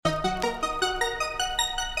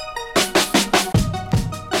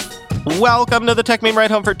Welcome to the Tech Meme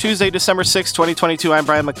Ride Home for Tuesday, December 6, 2022. I'm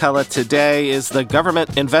Brian McCullough. Today is the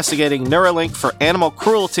government investigating Neuralink for animal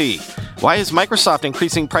cruelty. Why is Microsoft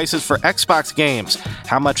increasing prices for Xbox games?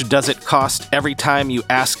 How much does it cost every time you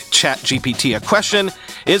ask ChatGPT a question?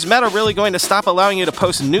 Is Meta really going to stop allowing you to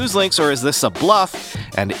post news links, or is this a bluff?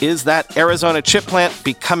 And is that Arizona chip plant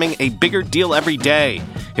becoming a bigger deal every day?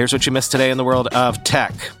 Here's what you missed today in the world of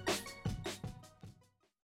tech.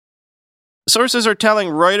 Sources are telling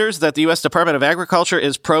Reuters that the U.S. Department of Agriculture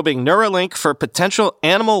is probing Neuralink for potential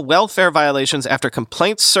animal welfare violations after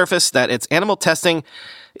complaints surfaced that its animal testing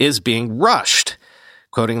is being rushed.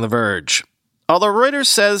 Quoting The Verge. Although Reuters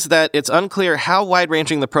says that it's unclear how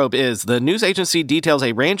wide-ranging the probe is, the news agency details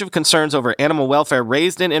a range of concerns over animal welfare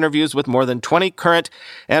raised in interviews with more than 20 current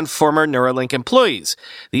and former Neuralink employees.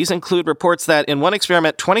 These include reports that in one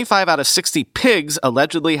experiment, 25 out of 60 pigs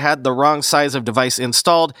allegedly had the wrong size of device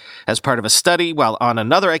installed as part of a study, while on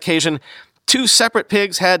another occasion, 2 separate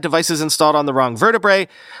pigs had devices installed on the wrong vertebrae,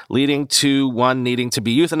 leading to one needing to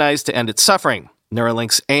be euthanized to end its suffering.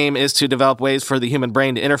 Neuralink's aim is to develop ways for the human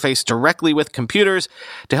brain to interface directly with computers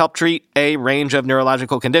to help treat a range of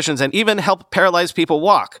neurological conditions and even help paralyzed people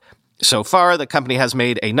walk. So far, the company has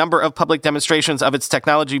made a number of public demonstrations of its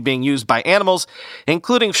technology being used by animals,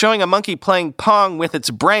 including showing a monkey playing Pong with its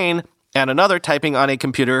brain and another typing on a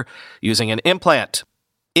computer using an implant.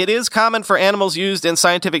 It is common for animals used in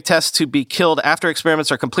scientific tests to be killed after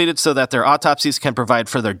experiments are completed so that their autopsies can provide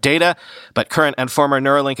further data, but current and former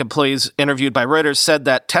Neuralink employees interviewed by Reuters said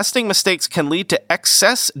that testing mistakes can lead to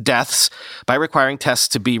excess deaths by requiring tests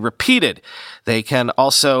to be repeated. They can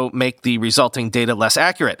also make the resulting data less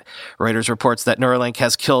accurate. Reuters reports that Neuralink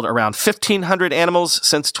has killed around 1,500 animals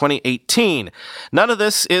since 2018. None of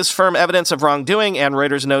this is firm evidence of wrongdoing, and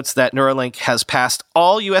Reuters notes that Neuralink has passed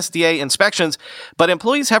all USDA inspections, but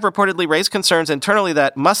employees have reportedly raised concerns internally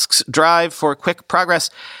that Musk's drive for quick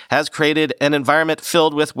progress has created an environment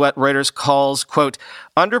filled with what Reuters calls, quote,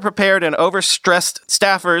 underprepared and overstressed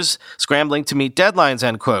staffers scrambling to meet deadlines,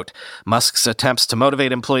 end quote. Musk's attempts to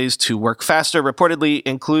motivate employees to work faster reportedly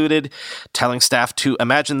included telling staff to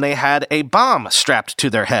imagine they had a bomb strapped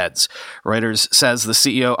to their heads. Reuters says the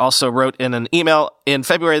CEO also wrote in an email in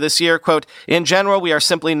February this year, quote, in general, we are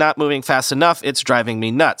simply not moving fast enough. It's driving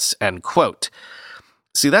me nuts, end quote.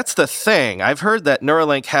 See, that's the thing. I've heard that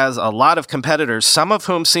Neuralink has a lot of competitors, some of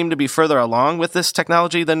whom seem to be further along with this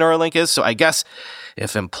technology than Neuralink is. So I guess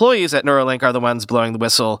if employees at Neuralink are the ones blowing the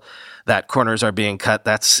whistle that corners are being cut,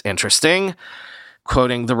 that's interesting.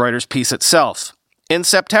 Quoting the Reuters piece itself. In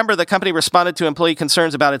September, the company responded to employee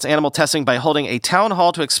concerns about its animal testing by holding a town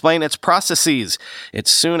hall to explain its processes. It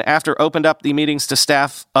soon after opened up the meetings to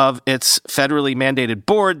staff of its federally mandated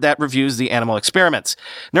board that reviews the animal experiments.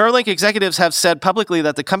 Neuralink executives have said publicly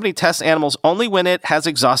that the company tests animals only when it has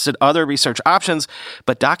exhausted other research options,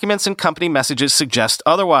 but documents and company messages suggest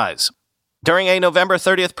otherwise. During a November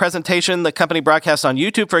 30th presentation the company broadcast on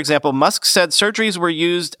YouTube, for example, Musk said surgeries were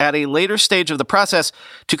used at a later stage of the process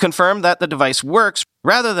to confirm that the device works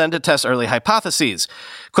rather than to test early hypotheses.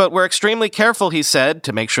 Quote, we're extremely careful, he said,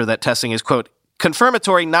 to make sure that testing is, quote,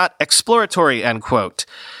 confirmatory, not exploratory, end quote,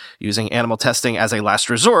 using animal testing as a last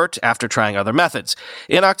resort after trying other methods.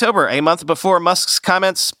 In October, a month before Musk's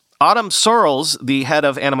comments, Autumn Sorrells, the head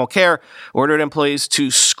of animal care, ordered employees to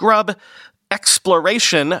scrub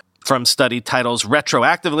exploration from study titles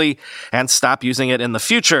retroactively and stop using it in the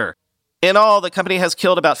future. In all, the company has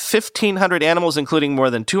killed about 1,500 animals, including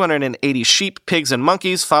more than 280 sheep, pigs, and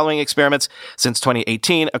monkeys following experiments since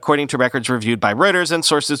 2018, according to records reviewed by Reuters and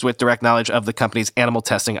sources with direct knowledge of the company's animal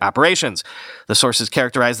testing operations. The sources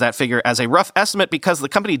characterize that figure as a rough estimate because the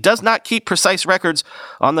company does not keep precise records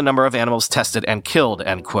on the number of animals tested and killed,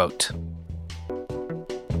 end quote.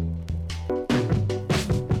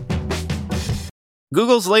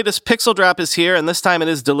 Google's latest Pixel drop is here, and this time it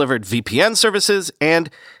has delivered VPN services and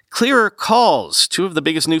clearer calls, two of the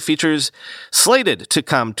biggest new features slated to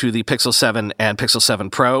come to the Pixel 7 and Pixel 7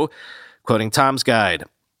 Pro, quoting Tom's Guide.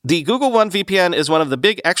 The Google One VPN is one of the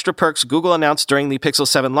big extra perks Google announced during the Pixel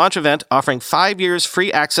 7 launch event, offering 5 years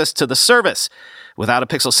free access to the service. Without a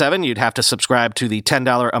Pixel 7, you'd have to subscribe to the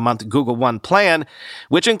 $10 a month Google One plan,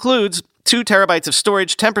 which includes 2 terabytes of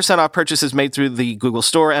storage, 10% off purchases made through the Google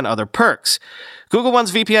Store, and other perks. Google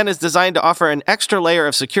One's VPN is designed to offer an extra layer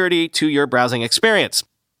of security to your browsing experience.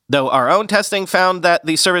 Though our own testing found that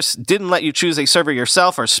the service didn't let you choose a server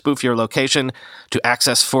yourself or spoof your location to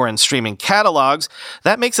access foreign streaming catalogs,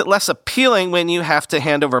 that makes it less appealing when you have to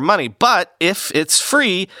hand over money. But if it's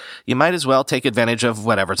free, you might as well take advantage of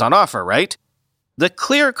whatever's on offer, right? The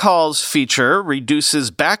Clear Calls feature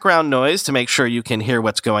reduces background noise to make sure you can hear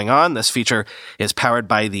what's going on. This feature is powered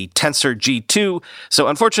by the Tensor G2, so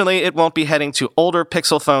unfortunately it won't be heading to older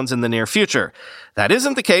Pixel phones in the near future. That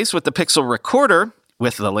isn't the case with the Pixel Recorder,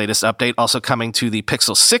 with the latest update also coming to the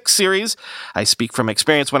Pixel 6 series. I speak from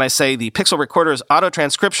experience when I say the Pixel Recorder's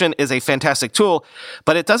auto-transcription is a fantastic tool,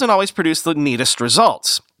 but it doesn't always produce the neatest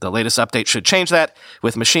results. The latest update should change that,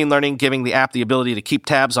 with machine learning giving the app the ability to keep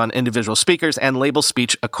tabs on individual speakers and label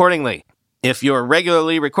speech accordingly. If you're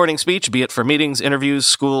regularly recording speech, be it for meetings, interviews,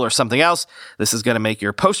 school, or something else, this is going to make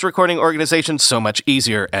your post-recording organization so much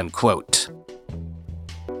easier, end quote.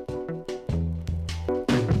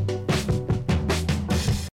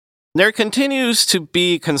 There continues to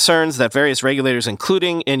be concerns that various regulators,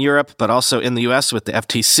 including in Europe, but also in the US with the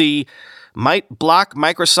FTC, might block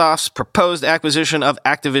Microsoft's proposed acquisition of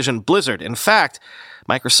Activision Blizzard. In fact,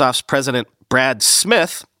 Microsoft's president Brad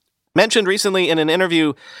Smith mentioned recently in an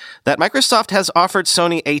interview that Microsoft has offered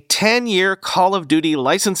Sony a 10-year Call of Duty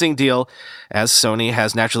licensing deal, as Sony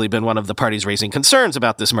has naturally been one of the parties raising concerns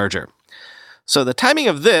about this merger. So the timing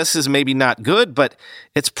of this is maybe not good, but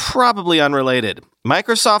it's probably unrelated.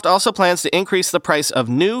 Microsoft also plans to increase the price of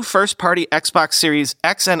new first-party Xbox Series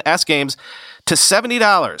X and S games to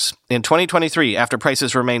 $70 in 2023 after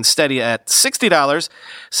prices remained steady at $60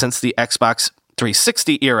 since the Xbox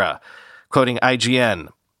 360 era. Quoting IGN,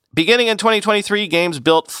 beginning in 2023, games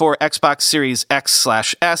built for Xbox Series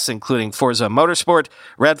X/S, including Forza Motorsport,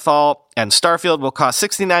 Redfall, and Starfield, will cost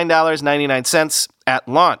 $69.99 at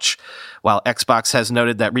launch. While Xbox has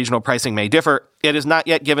noted that regional pricing may differ, it has not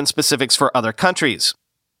yet given specifics for other countries.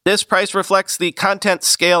 This price reflects the content,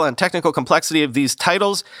 scale, and technical complexity of these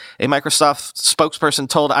titles, a Microsoft spokesperson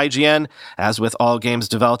told IGN. As with all games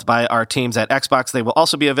developed by our teams at Xbox, they will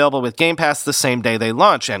also be available with Game Pass the same day they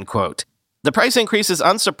launch, end quote. The price increase is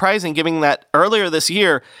unsurprising given that earlier this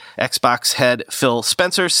year, Xbox head Phil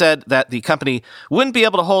Spencer said that the company wouldn't be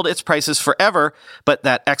able to hold its prices forever, but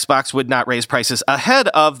that Xbox would not raise prices ahead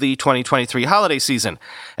of the 2023 holiday season.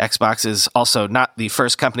 Xbox is also not the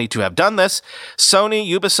first company to have done this. Sony,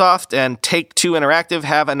 Ubisoft, and Take-Two Interactive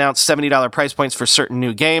have announced $70 price points for certain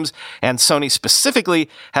new games, and Sony specifically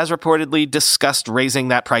has reportedly discussed raising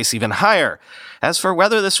that price even higher. As for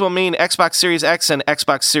whether this will mean Xbox Series X and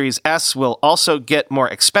Xbox Series S will also get more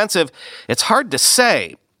expensive, it's hard to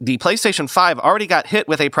say. The PlayStation 5 already got hit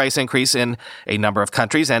with a price increase in a number of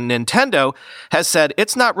countries, and Nintendo has said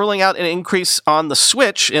it's not ruling out an increase on the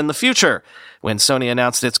Switch in the future. When Sony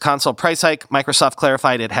announced its console price hike, Microsoft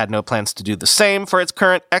clarified it had no plans to do the same for its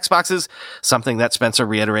current Xboxes, something that Spencer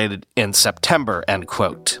reiterated in September, end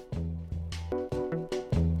quote.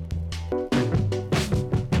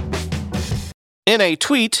 In a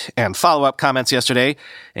tweet and follow-up comments yesterday,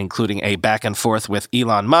 including a back-and-forth with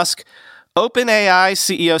Elon Musk, OpenAI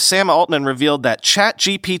CEO Sam Altman revealed that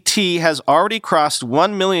ChatGPT has already crossed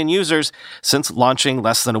 1 million users since launching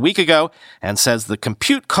less than a week ago, and says the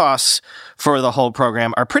compute costs for the whole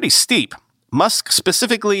program are pretty steep. Musk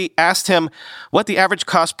specifically asked him what the average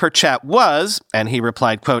cost per chat was, and he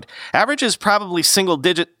replied, quote, average is probably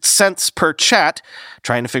single-digit cents per chat,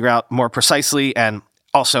 trying to figure out more precisely and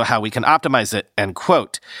also how we can optimize it, end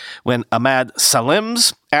quote. When Ahmad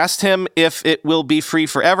Salims asked him if it will be free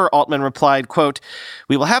forever, Altman replied, quote,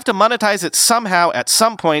 we will have to monetize it somehow at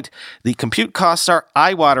some point. The compute costs are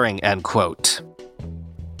eye-watering, end quote.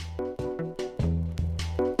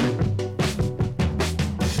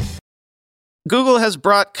 Google has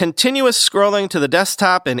brought continuous scrolling to the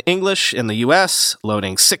desktop in English in the US,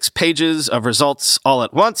 loading 6 pages of results all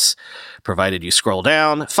at once, provided you scroll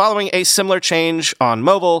down, following a similar change on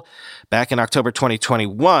mobile back in October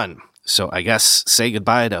 2021. So I guess say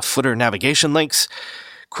goodbye to footer navigation links.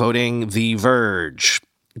 Quoting The Verge,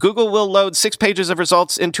 Google will load 6 pages of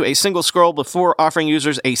results into a single scroll before offering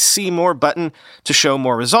users a See More button to show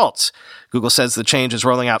more results. Google says the change is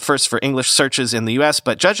rolling out first for English searches in the US,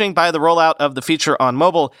 but judging by the rollout of the feature on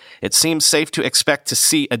mobile, it seems safe to expect to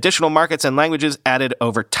see additional markets and languages added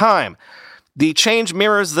over time. The change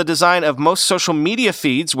mirrors the design of most social media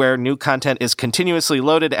feeds, where new content is continuously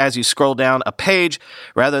loaded as you scroll down a page,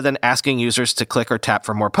 rather than asking users to click or tap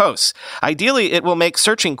for more posts. Ideally, it will make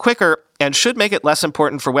searching quicker and should make it less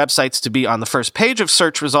important for websites to be on the first page of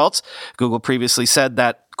search results. Google previously said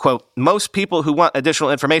that, quote, most people who want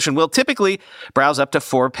additional information will typically browse up to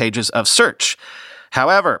 4 pages of search.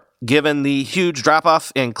 However, given the huge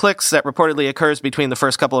drop-off in clicks that reportedly occurs between the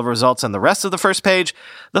first couple of results and the rest of the first page,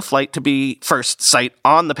 the flight to be first sight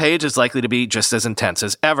on the page is likely to be just as intense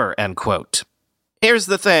as ever, end quote. Here's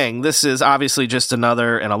the thing. This is obviously just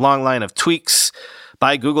another in a long line of tweaks,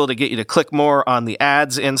 by Google to get you to click more on the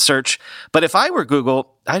ads in search. But if I were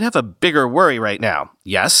Google, I'd have a bigger worry right now.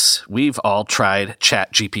 Yes, we've all tried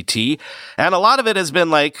ChatGPT, and a lot of it has been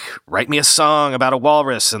like, write me a song about a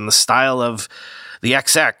walrus in the style of the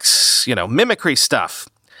XX, mimicry stuff.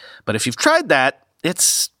 But if you've tried that,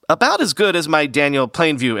 it's about as good as my Daniel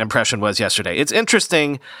Plainview impression was yesterday. It's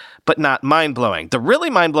interesting, but not mind-blowing. The really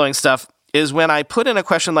mind-blowing stuff is when I put in a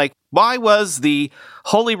question like, why was the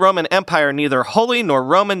Holy Roman Empire neither holy nor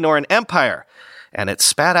Roman nor an empire? And it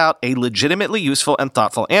spat out a legitimately useful and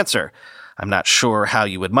thoughtful answer. I'm not sure how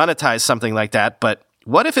you would monetize something like that, but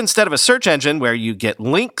what if instead of a search engine where you get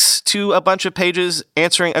links to a bunch of pages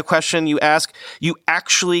answering a question you ask, you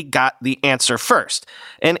actually got the answer first?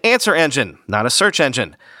 An answer engine, not a search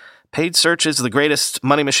engine. Paid search is the greatest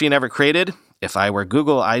money machine ever created. If I were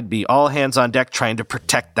Google, I'd be all hands on deck trying to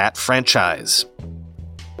protect that franchise.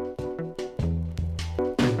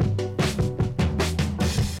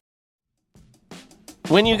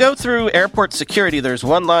 When you go through airport security, there's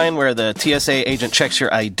one line where the TSA agent checks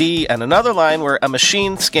your ID and another line where a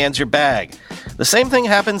machine scans your bag. The same thing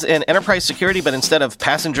happens in enterprise security, but instead of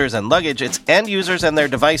passengers and luggage, it's end users and their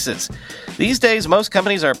devices. These days, most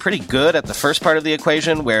companies are pretty good at the first part of the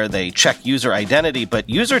equation where they check user identity, but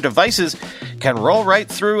user devices can roll right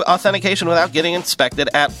through authentication without getting inspected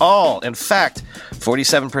at all. In fact,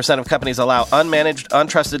 47% of companies allow unmanaged,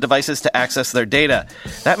 untrusted devices to access their data.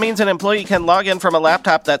 That means an employee can log in from a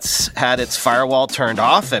laptop that's had its firewall turned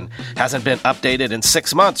off and hasn't been updated in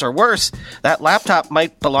 6 months, or worse, that laptop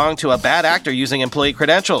might belong to a bad actor using employee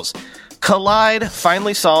credentials. Collide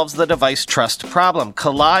finally solves the device trust problem.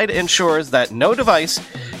 Collide ensures that no device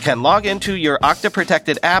can log into your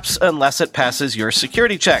Okta-protected apps unless it passes your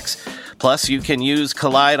security checks. Plus, you can use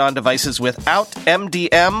Collide on devices without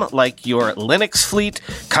MDM, like your Linux fleet,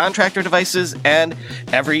 contractor devices, and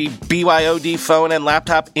every BYOD phone and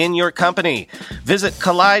laptop in your company. Visit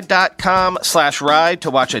collide.com/ride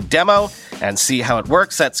to watch a demo and see how it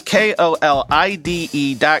works. That's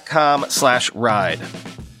KOLIDE.com/ride.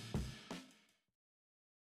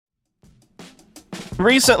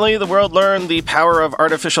 Recently, the world learned the power of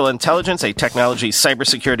artificial intelligence, a technology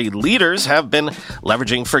cybersecurity leaders have been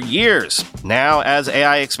leveraging for years. Now, as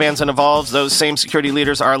AI expands and evolves, those same security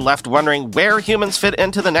leaders are left wondering where humans fit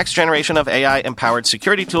into the next generation of AI-empowered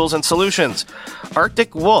security tools and solutions.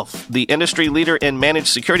 Arctic Wolf, the industry leader in managed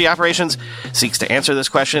security operations, seeks to answer this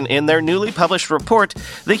question in their newly published report,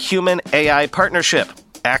 The Human-AI Partnership.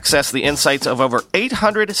 Access the insights of over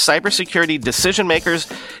 800 cybersecurity decision makers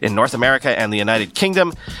in North America and the United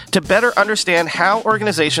Kingdom to better understand how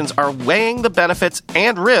organizations are weighing the benefits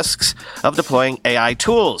and risks of deploying AI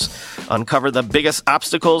tools. Uncover the biggest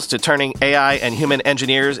obstacles to turning AI and human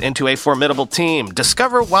engineers into a formidable team.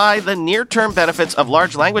 Discover why the near-term benefits of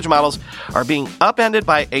large language models are being upended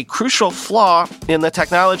by a crucial flaw in the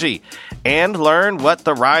technology. And learn what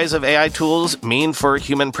the rise of AI tools mean for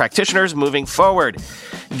human practitioners moving forward.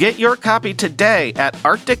 Get your copy today at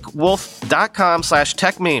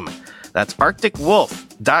arcticwolf.com/techmeme. That's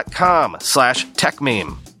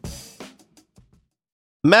arcticwolf.com/techmeme.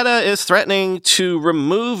 Meta is threatening to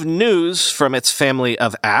remove news from its family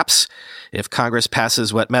of apps if Congress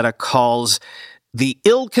passes what Meta calls the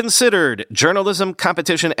Ill-Considered Journalism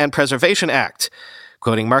Competition and Preservation Act.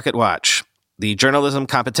 Quoting MarketWatch, the Journalism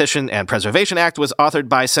Competition and Preservation Act was authored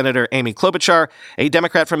by Senator Amy Klobuchar, a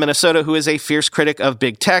Democrat from Minnesota who is a fierce critic of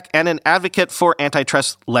big tech and an advocate for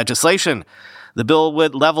antitrust legislation. The bill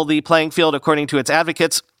would level the playing field, according to its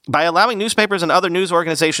advocates, by allowing newspapers and other news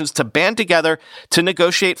organizations to band together to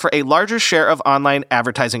negotiate for a larger share of online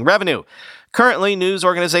advertising revenue. Currently, news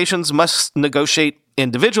organizations must negotiate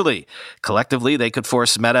individually. Collectively, they could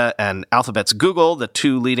force Meta and Alphabet's Google, the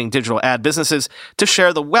two leading digital ad businesses, to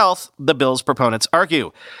share the wealth, the bill's proponents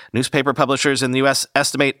argue. Newspaper publishers in the U.S.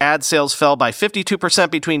 estimate ad sales fell by 52%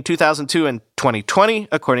 between 2002 and 2020,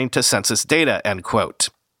 according to census data, end quote.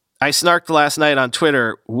 I snarked last night on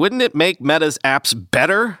Twitter, wouldn't it make Meta's apps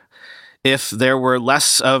better if there were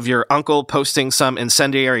less of your uncle posting some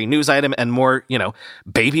incendiary news item and more,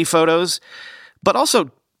 baby photos? But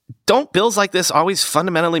also, don't bills like this always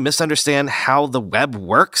fundamentally misunderstand how the web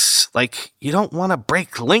works? Like, you don't want to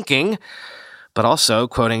break linking. But also,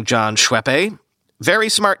 quoting John Schweppe, very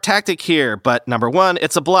smart tactic here, but number one,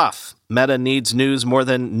 it's a bluff. Meta needs news more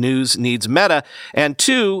than news needs Meta. And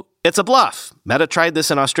two, it's a bluff. Meta tried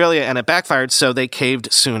this in Australia and it backfired, so they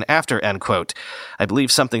caved soon after, end quote. I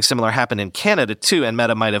believe something similar happened in Canada too, and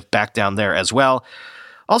Meta might have backed down there as well.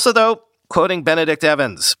 Also, though, quoting Benedict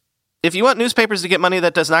Evans, If you want newspapers to get money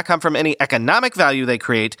that does not come from any economic value they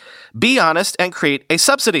create, be honest and create a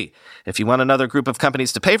subsidy. If you want another group of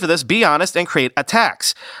companies to pay for this, be honest and create a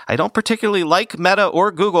tax. I don't particularly like Meta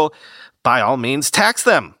or Google. By all means, tax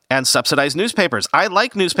them and subsidize newspapers. I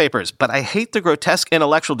like newspapers, but I hate the grotesque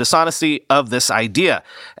intellectual dishonesty of this idea.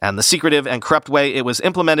 And the secretive and corrupt way it was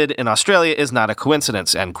implemented in Australia is not a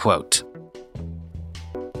coincidence, end quote.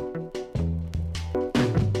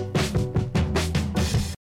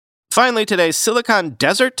 Finally, today's Silicon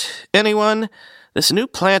Desert, anyone? This new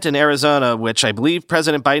plant in Arizona, which I believe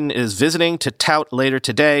President Biden is visiting to tout later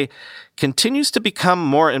today, continues to become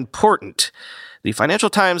more important. The Financial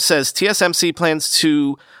Times says TSMC plans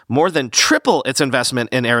to more than triple its investment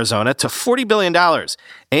in Arizona to $40 billion,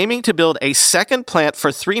 aiming to build a second plant for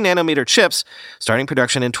 3-nanometer chips, starting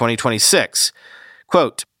production in 2026.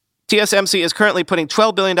 Quote, TSMC is currently putting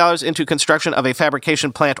 $12 billion into construction of a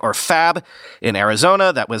fabrication plant, or fab, in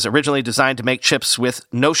Arizona that was originally designed to make chips with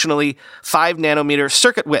notionally 5-nanometer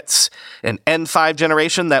circuit widths, an N5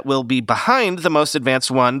 generation that will be behind the most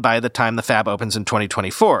advanced one by the time the fab opens in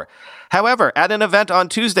 2024. However, at an event on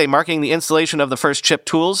Tuesday marking the installation of the first chip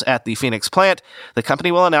tools at the Phoenix plant, the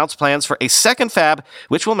company will announce plans for a second fab,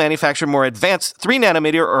 which will manufacture more advanced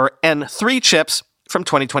 3-nanometer or N3 chips from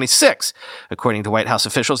 2026, according to White House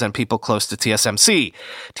officials and people close to TSMC.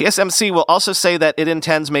 TSMC will also say that it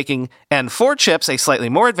intends making N4 chips a slightly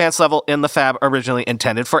more advanced level in the fab originally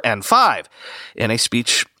intended for N5. In a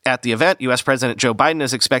speech at the event, U.S. President Joe Biden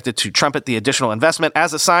is expected to trumpet the additional investment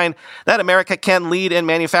as a sign that America can lead in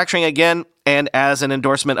manufacturing again and as an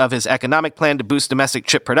endorsement of his economic plan to boost domestic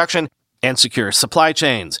chip production and secure supply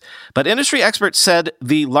chains. But industry experts said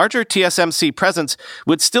the larger TSMC presence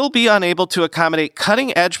would still be unable to accommodate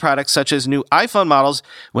cutting-edge products such as new iPhone models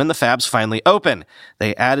when the fabs finally open.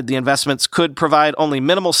 They added the investments could provide only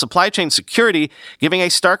minimal supply chain security, giving a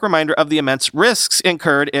stark reminder of the immense risks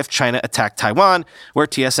incurred if China attacked Taiwan, where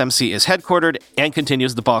TSMC is headquartered and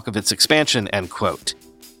continues the bulk of its expansion, end quote.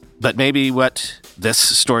 But maybe what this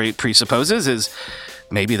story presupposes is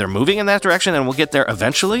maybe they're moving in that direction and we'll get there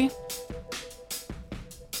eventually.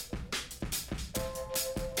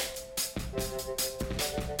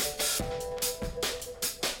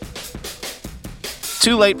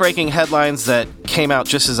 Two late-breaking headlines that came out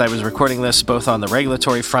just as I was recording this, both on the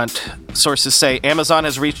regulatory front. Sources say Amazon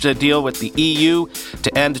has reached a deal with the EU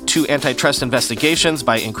to end 2 antitrust investigations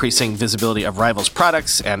by increasing visibility of rivals'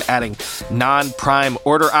 products and adding non-prime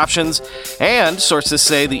order options. And sources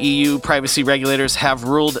say the EU privacy regulators have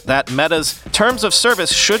ruled that Meta's terms of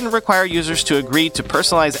service shouldn't require users to agree to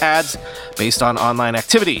personalize ads based on online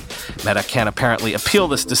activity. Meta can apparently appeal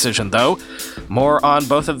this decision, though. More on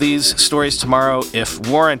both of these stories tomorrow if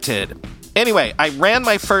warranted. Anyway, I ran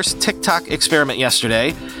my first TikTok experiment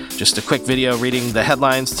yesterday. Just a quick video reading the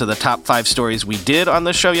headlines to the top 5 stories we did on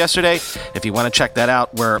the show yesterday. If you want to check that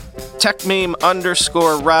out, we're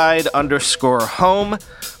techmeme_ride_home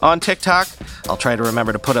on TikTok. I'll try to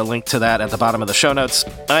remember to put a link to that at the bottom of the show notes.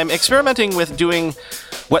 I'm experimenting with doing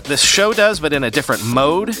what this show does, but in a different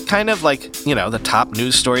mode, kind of like, the top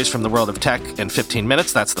news stories from the world of tech in 15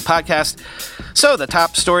 minutes. That's the podcast. So the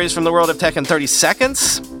top stories from the world of tech in 30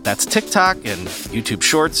 seconds. That's TikTok and YouTube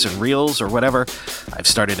Shorts and Reels or whatever. I've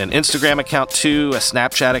started an Instagram account too, a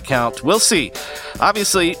Snapchat account. We'll see.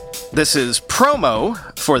 Obviously, this is promo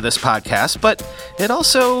for this podcast, but it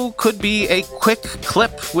also could be a quick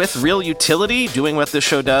clip with real utility, doing what this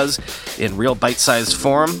show does in real bite-sized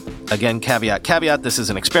form. Again, caveat, this is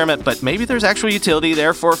an experiment, but maybe there's actual utility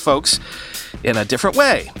there for folks in a different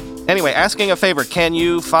way. Anyway, asking a favor, can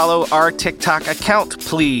you follow our TikTok account,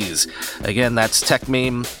 please? Again, that's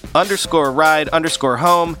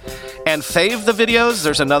techmeme_ride_home. And fave the videos.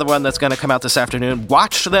 There's another one that's going to come out this afternoon.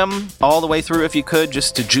 Watch them all the way through if you could,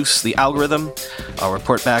 just to juice the algorithm. I'll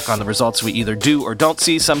report back on the results we either do or don't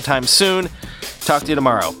see sometime soon. Talk to you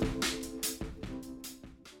tomorrow.